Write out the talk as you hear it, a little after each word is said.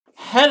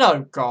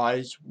Hello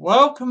guys,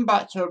 welcome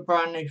back to a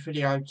brand new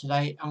video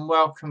today and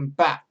welcome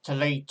back to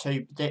League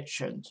 2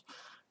 predictions.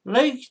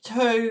 League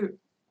 2,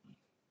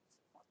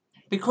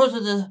 because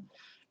of the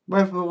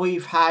weather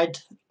we've had,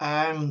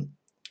 I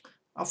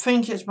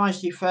think it's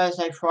mostly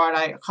Thursday,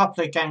 Friday, a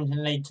couple of games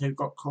in League 2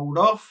 got called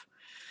off.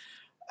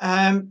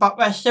 But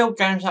there's still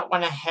games that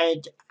went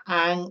ahead,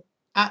 and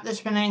at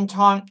this minute in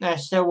time there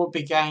still will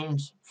be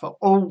games for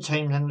all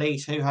teams in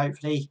League 2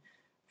 hopefully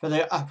for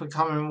the up and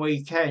coming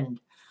weekend.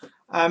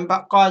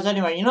 But guys,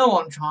 anyway, you know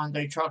what I'm trying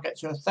to do, try to get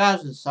to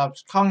 1,000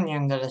 subs come the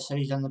end of the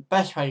season. The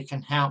best way you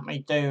can help me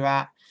do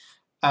that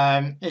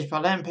is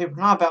by letting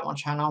people know about my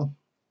channel,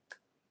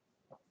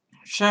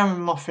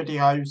 sharing my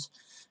videos.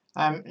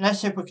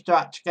 Let's see if we can do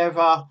that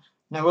together.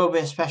 There will be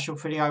a special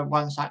video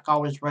once that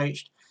goal is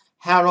reached.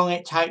 How long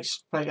it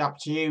takes, completely up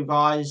to you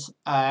guys.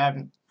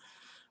 But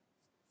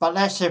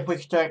let's see if we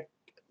can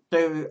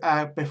do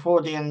it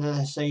before the end of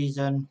the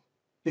season,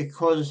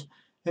 because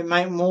it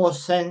makes more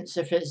sense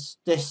if it's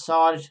this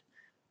side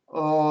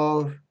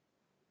of,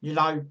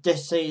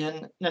 this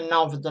season than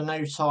over the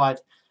new side.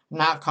 And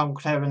that'll come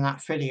clear in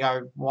that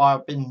video why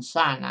I've been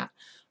saying that.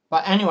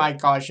 But anyway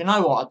guys, you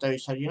know what I do,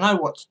 so you know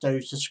what to do.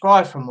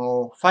 Subscribe for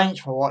more. Thanks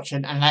for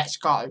watching and let's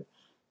go.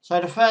 So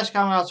the first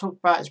game I'll talk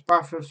about is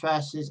Bradford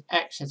versus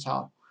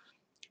Exeter.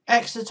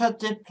 Exeter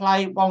did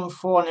play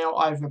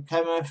 1-4-0 over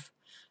Plymouth.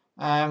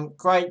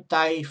 Great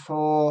day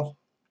for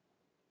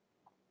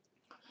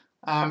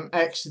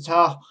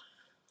Exeter.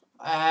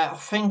 I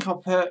think I'll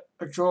put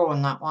a draw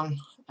on that one.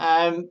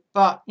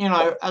 But,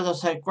 as I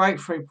said, great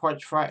 3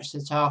 points for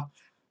Exeter.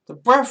 The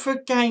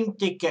Bradford game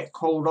did get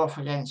called off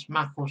against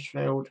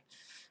Macclesfield.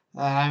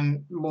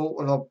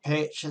 Waterlogged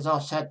pitch. As I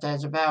said, I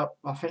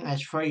think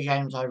there's 3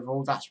 games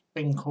overall that's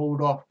been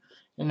called off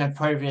in the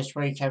previous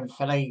weekend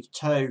for League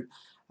 2.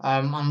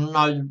 I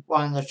know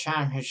one of the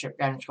Championship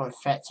games got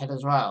affected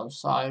as well.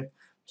 So,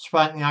 it's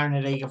weren't the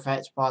only league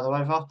affected by the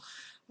weather.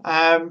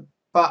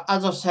 But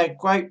as I said,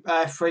 great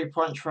 3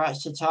 points for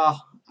Exeter.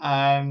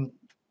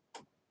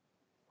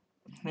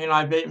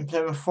 Beating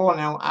Plymouth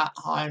 4-0 at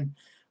home.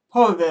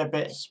 Probably a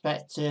bit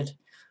expected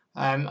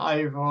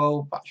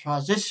overall. But as far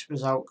as this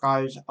result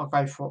goes, I'll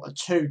go for a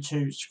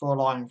 2-2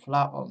 scoreline for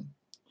that one.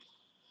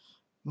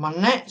 My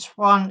next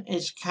one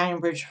is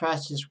Cambridge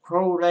versus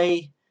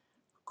Crawley.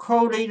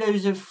 Crawley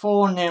losing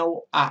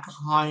 4-0 at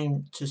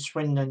home to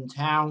Swindon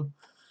Town.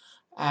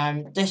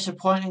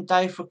 Disappointing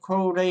day for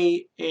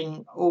Crawley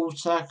in all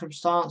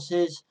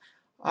circumstances.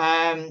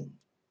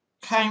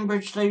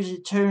 Cambridge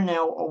losing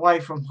 2-0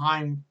 away from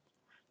home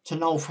to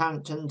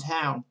Northampton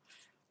Town.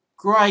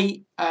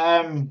 Great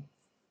 3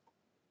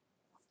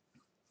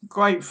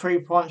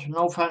 points from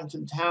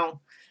Northampton Town.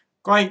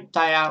 Great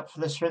day out for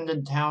the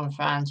Swindon Town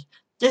fans.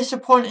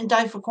 Disappointing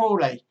day for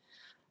Crawley,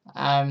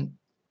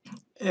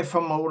 if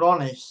I'm all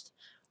honest.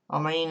 I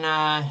mean,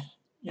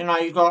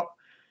 you got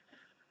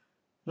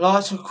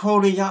lots of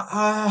Crawley that,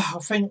 I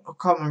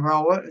can't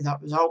remember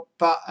that result,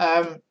 but,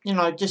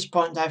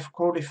 disappointing day for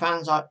Crawley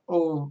fans, like,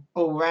 all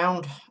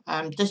round.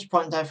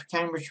 Disappointing day for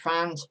Cambridge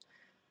fans.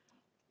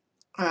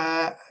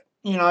 Fair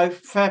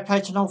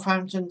play to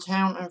Northampton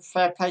Town and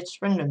fair play to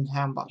Swindon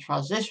Town, but as far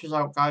as this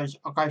result goes,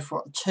 I'll go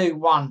for a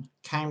 2-1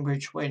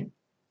 Cambridge win.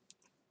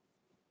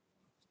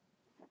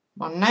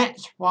 My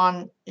next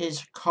one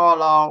is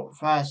Carlisle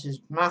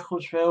versus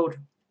Macclesfield.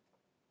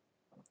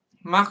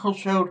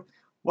 Macclesfield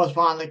was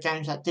one of the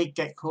games that did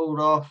get called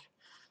off.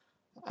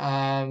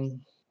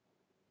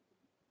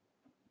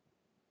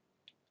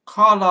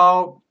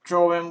 Carlisle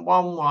drawing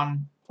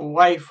 1-1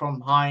 away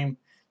from home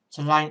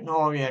to Leyton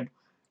Orient.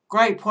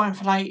 Great point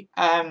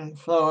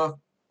for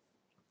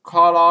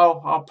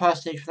Carlisle, I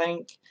personally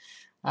think.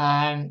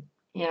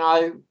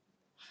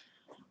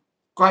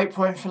 Great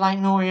point for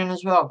Leyton Orient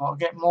as well, but I'll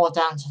get more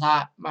down to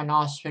that when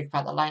I speak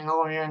about the Leyton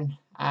Orient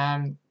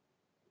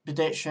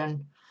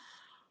prediction.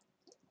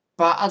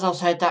 But as I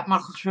said, that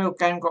Macclesfield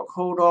game got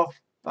called off.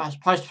 I was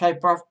supposed to play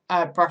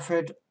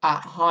Bradford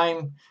at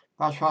home.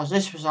 But as far as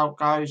this result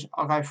goes,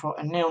 I'll go for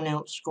a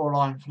 0-0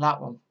 scoreline for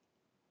that one.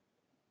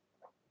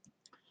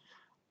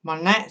 My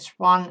next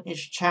one is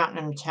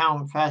Cheltenham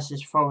Town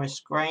versus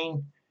Forest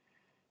Green.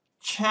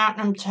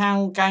 Cheltenham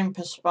Town game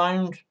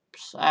postponed.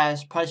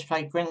 Supposed to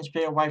play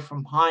Grimsby away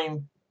from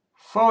home.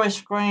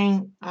 Forest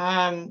Green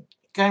game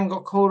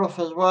got called off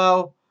as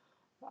well.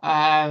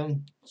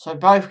 So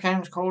both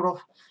games called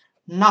off.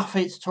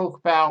 Nothing to talk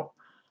about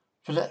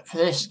for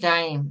this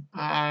game.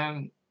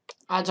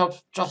 As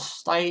I've just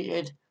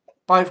stated,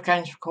 both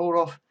games were called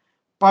off.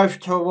 Both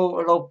to a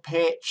waterlogged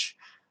pitch.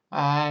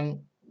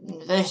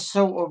 This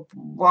sort of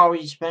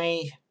worries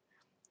me.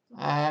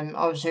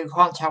 Obviously, we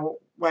can't tell what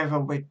weather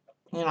we're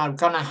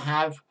gonna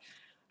have.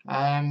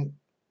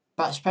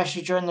 But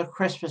especially during the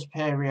Christmas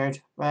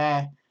period,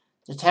 where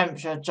the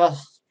temperature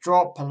just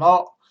dropped a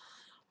lot.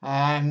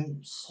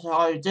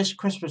 So this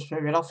Christmas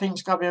period, I think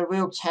it's going to be a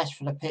real test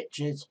for the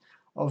pitches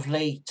of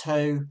League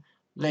 2,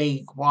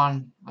 League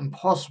 1, and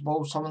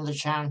possible some of the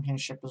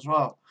Championship as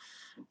well.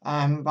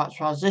 But as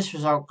far as this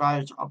result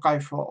goes, I'll go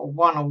for a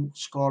 1-1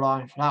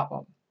 scoreline for that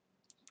one.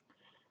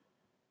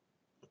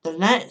 The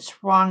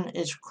next one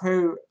is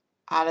Crewe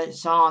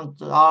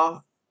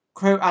Alexandra,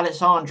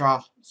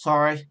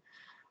 sorry.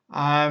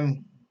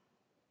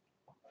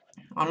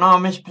 I know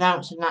I'm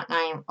mispronouncing that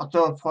name. I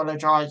do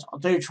apologise. I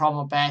do try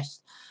my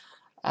best.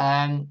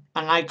 And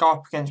they go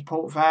up against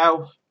Port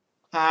Vale.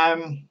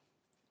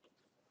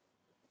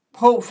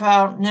 Port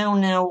Vale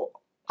 0-0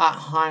 at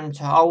home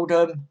to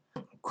Oldham.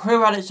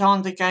 Crewe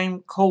Alexandra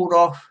game called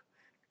off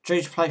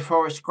due to play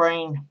Forest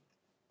Green.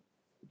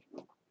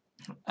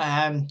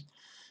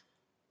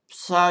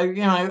 So,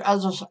 you know,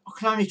 as I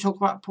can only talk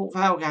about the Port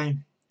Vale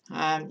game.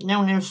 0-0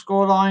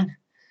 scoreline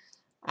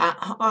at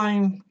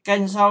home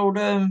against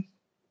Oldham.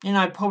 You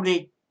know,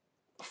 probably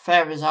a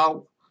fair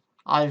result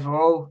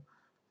overall.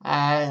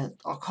 I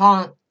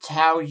can't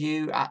tell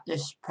you at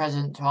this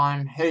present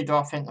time who do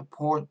I think the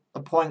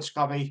points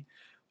going to be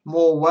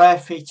more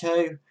worthy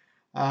to.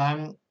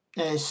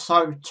 It's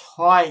so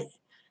tight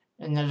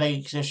in the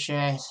leagues this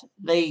year.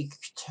 League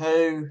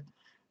 2,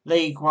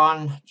 League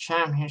 1,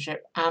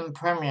 Championship and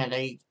Premier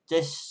League.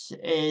 This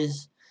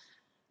is,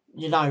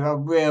 you know, a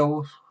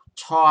real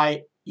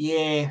tight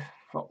year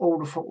for all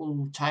the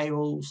football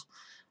tables.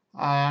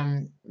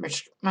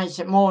 Which makes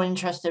it more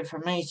interesting for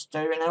me to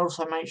do, and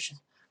also makes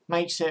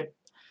it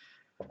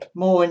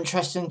more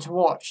interesting to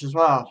watch as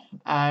well.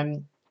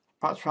 But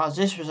as far as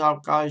this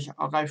result goes,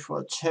 I'll go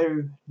for a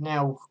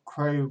 2-0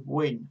 Crewe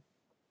win.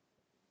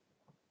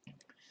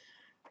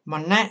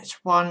 My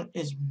next one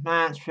is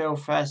Mansfield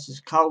versus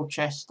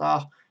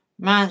Colchester.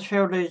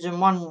 Mansfield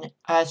winning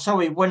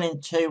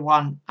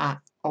 2-1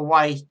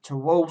 away to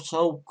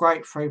Walsall.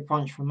 Great 3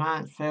 points for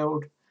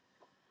Mansfield.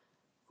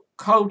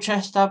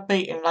 Colchester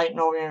beating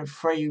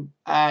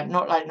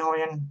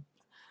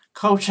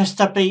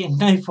Colchester beating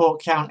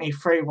Newport County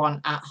 3-1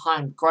 at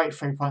home. Great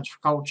 3 points for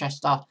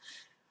Colchester.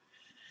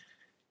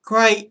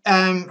 Great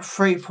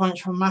 3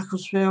 points from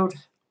Mansfield.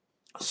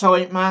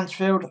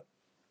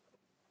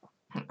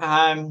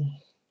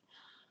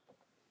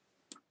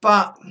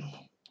 But,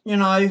 you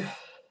know,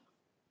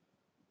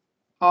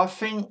 I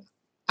think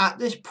at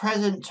this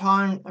present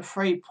time, the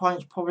 3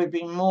 points probably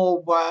be more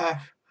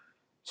worth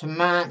to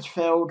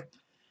Mansfield,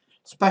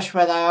 especially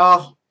where they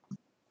are.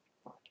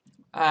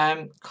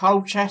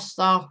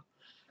 Colchester,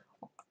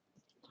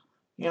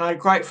 you know,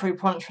 great 3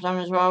 points for them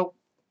as well.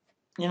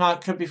 You know,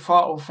 it could be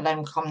vital for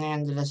them come the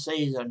end of the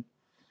season.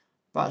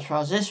 But as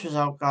far as this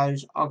result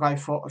goes, I'll go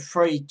for a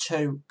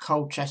 3-2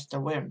 Colchester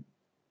win.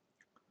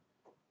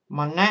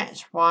 My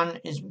next one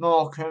is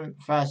Morecambe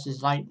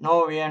versus Leyton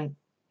Orient.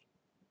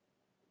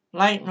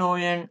 Leyton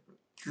Orient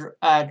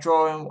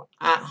drawing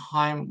at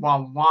home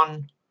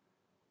 1-1.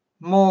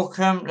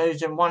 Morecambe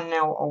losing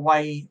 1-0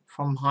 away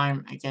from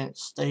home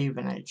against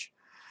Stevenage.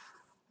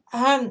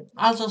 As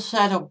I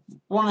said, I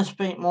want to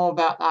speak more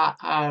about that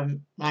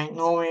Leyton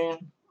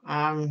Orient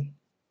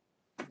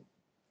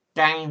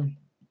game.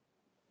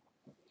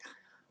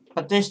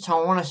 But this time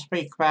I want to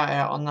speak about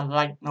it on the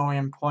Leyton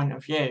Orient point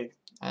of view.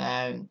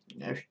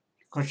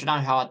 Because you know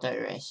how I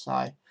do this.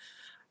 So,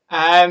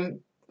 I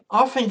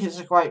think it's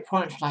a great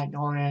point for Leyton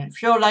Orient.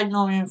 If you're a Leyton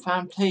Orient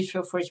fan, please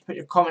feel free to put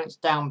your comments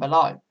down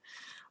below.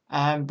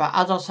 But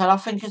as I said, I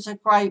think it's a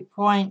great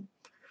point.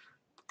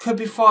 Could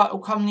be vital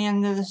come the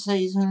end of the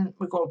season.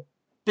 We've got a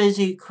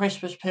busy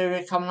Christmas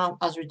period coming up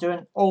as we're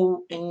doing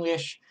all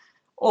English,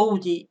 all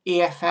the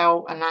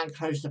EFL, and that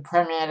includes the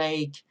Premier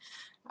League.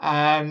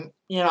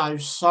 You know,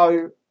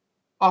 so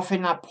I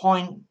think that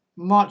point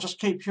might just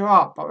keep you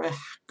up, but we're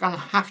going to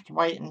have to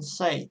wait and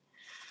see.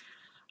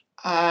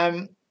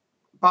 But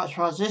as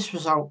far as this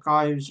result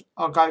goes,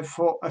 I'll go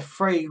for a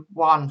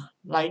 3-1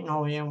 Leyton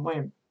Orient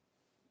win.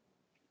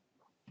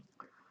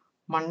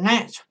 My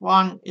next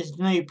one is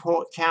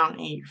Newport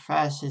County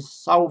versus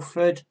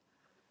Salford.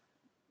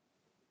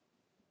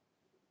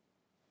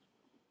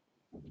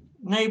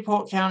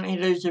 Newport County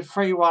losing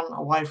 3-1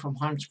 away from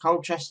home to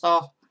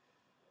Colchester.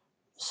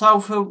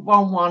 Salford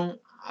 1-1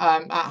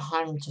 at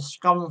home to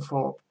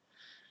Scunthorpe.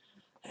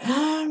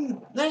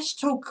 Let's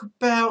talk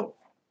about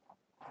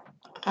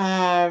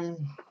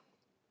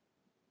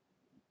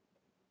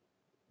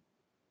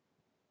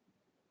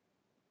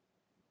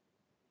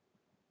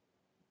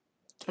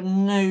the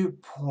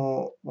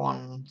Newport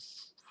one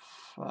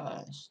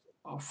first.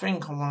 I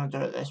think I want to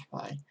do it this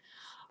way.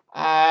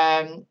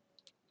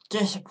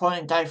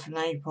 Disappointing day for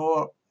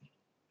Newport.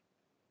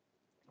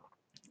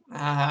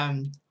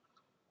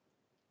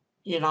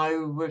 You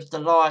know, with the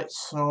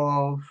likes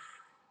of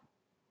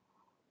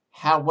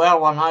how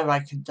well I know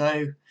they can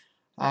do.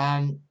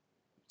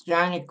 The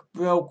only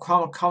real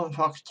kind of comfort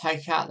I could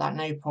take out that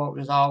Newport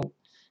result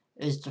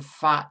is the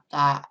fact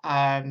that,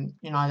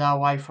 you know, they're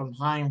away from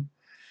home.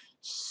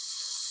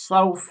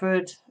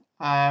 Salford,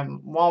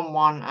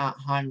 1-1 at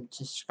home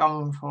to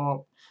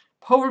Scunthorpe.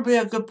 Probably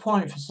a good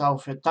point for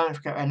Salford. Don't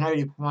forget they're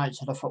newly promoted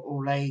to the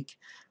Football League.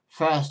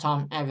 First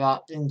time ever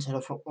into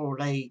the Football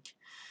League.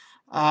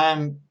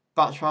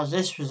 But as far as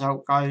this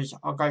result goes,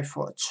 I'll go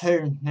for a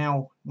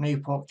 2-0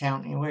 Newport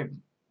County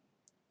win.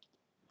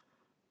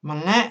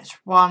 My next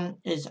one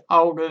is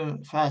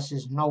Oldham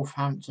versus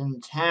Northampton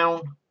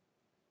Town.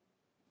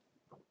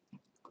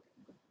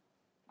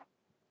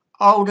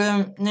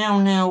 Oldham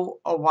 0-0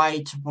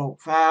 away to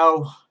Port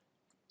Vale.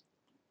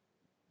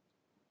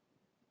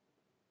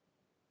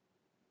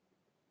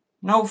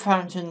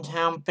 Northampton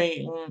Town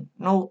beating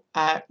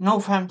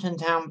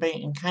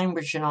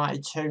Cambridge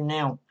United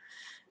 2-0.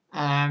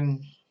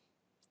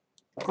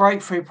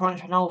 Great 3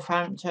 points for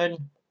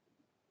Northampton.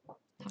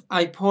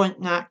 A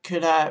point that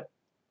could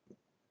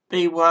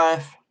be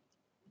worth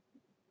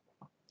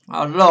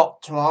a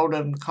lot to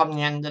Oldham come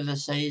the end of the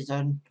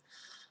season.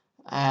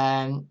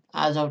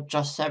 As I've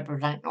just said, we're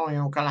going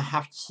to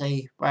have to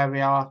see where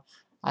we are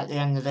at the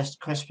end of this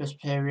Christmas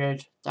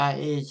period. That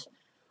is,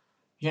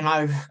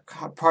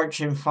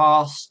 approaching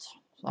fast.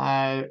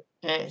 So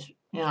it's,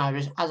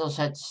 as I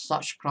said,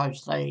 such a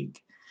close league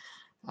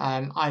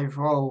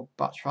overall.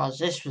 But as far as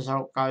this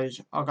result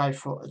goes, I'll go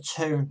for a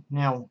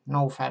 2-0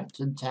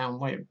 Northampton Town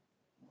win.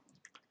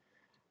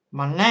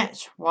 My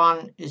next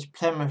one is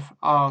Plymouth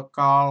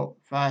Argyle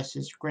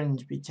versus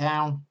Grimsby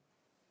Town.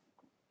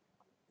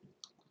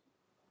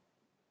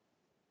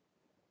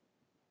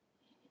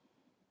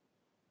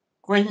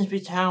 Grimsby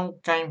Town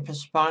game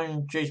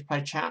postponed due to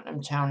play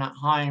Cheltenham Town at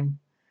home.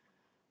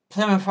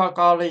 Plymouth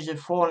Argyle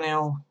loses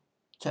 4-0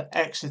 to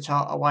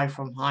Exeter away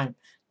from home.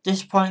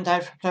 Disappointing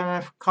day for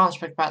Plymouth. Can't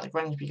speak about the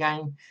Grimsby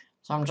game,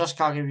 so I'm just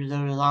going to give you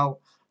the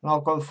result. And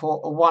I'll go for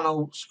a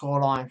 1-0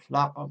 scoreline for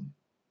that one.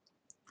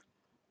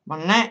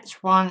 My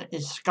next one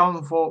is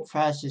Scunthorpe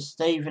versus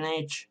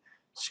Stevenage.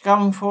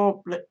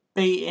 Scunthorpe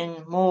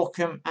beating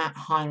Morecambe at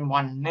home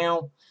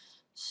 1-0.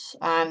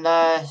 And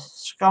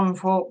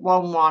Scunthorpe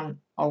 1-1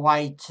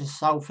 away to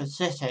Salford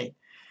City.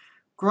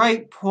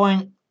 Great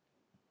point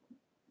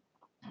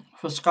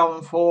for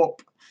Scunthorpe.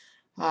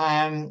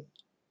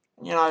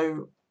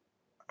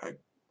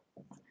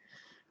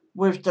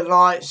 With the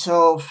likes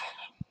of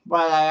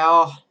where they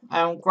are.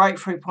 Great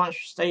 3 points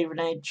for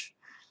Stevenage.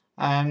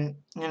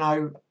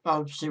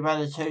 Obviously where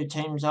the two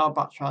teams are,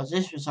 but as far as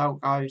this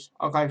result goes,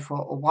 I'll go for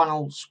a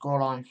 1-1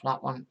 scoreline for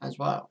that one as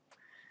well.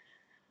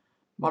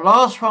 My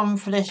last one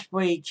for this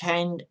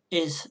weekend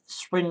is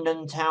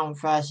Swindon Town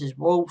versus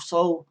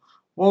Walsall.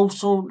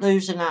 Walsall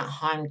losing at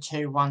home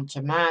 2-1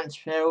 to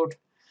Mansfield.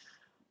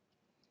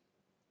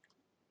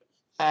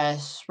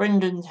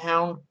 Swindon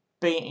Town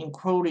beating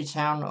Crawley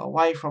Town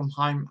away from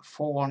home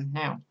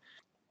 4-0.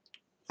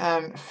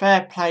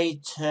 Fair play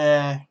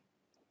to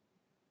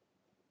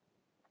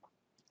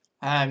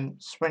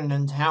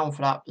Swindon Town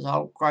for that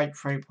result. Great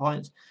 3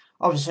 points.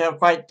 Obviously a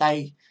great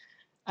day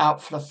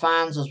out for the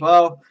fans as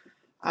well.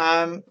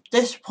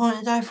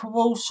 Disappointing day for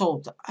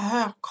Walsall.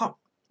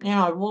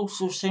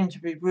 Walsall seem to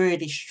be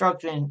really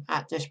struggling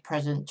at this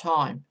present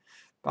time.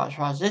 But as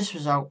far as this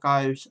result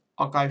goes,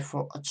 I'll go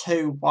for a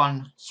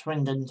 2-1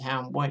 Swindon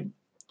Town win.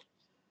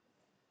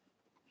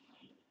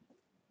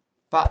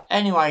 But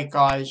anyway,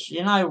 guys,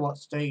 you know what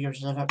to do.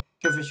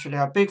 Give this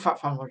video a big fat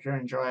thumbs up if you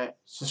enjoy it.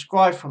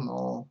 Subscribe for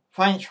more.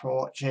 Thanks for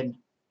watching.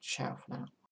 Ciao for now.